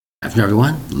Afternoon,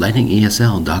 everyone.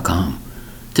 LightningESL.com.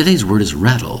 Today's word is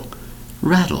rattle.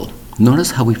 Rattle.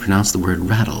 Notice how we pronounce the word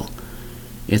rattle.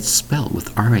 It's spelled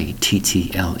with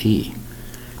R-A-T-T-L-E.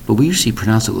 But we usually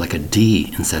pronounce it like a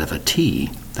D instead of a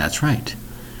T. That's right.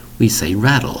 We say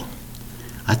rattle.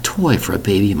 A toy for a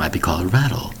baby might be called a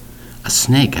rattle. A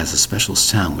snake has a special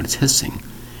sound when it's hissing.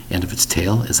 End of its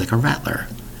tail is like a rattler.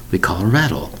 We call it a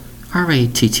rattle.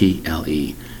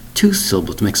 R-A-T-T-L-E. Two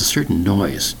syllables makes a certain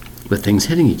noise, with things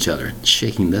hitting each other,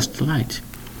 shaking left to right.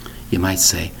 You might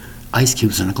say, ice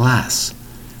cubes in a glass,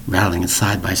 rattling it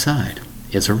side by side.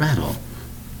 It's a rattle.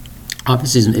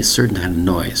 Obviously, it's a certain kind of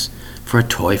noise. For a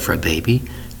toy, for a baby,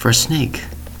 for a snake,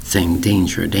 saying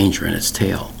danger, danger in its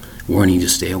tail, warning you to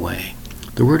stay away.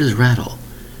 The word is rattle,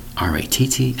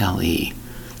 R-A-T-T-L-E.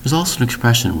 There's also an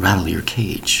expression, rattle your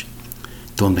cage.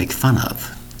 Don't make fun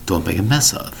of, don't make a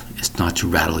mess of. It's not to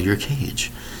rattle your cage.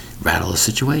 Rattle a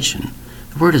situation.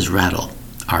 The word is rattle,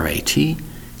 R-A-T-T-L-E.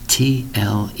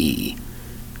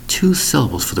 Two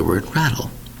syllables for the word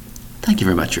rattle. Thank you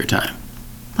very much for your time.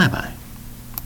 Bye-bye.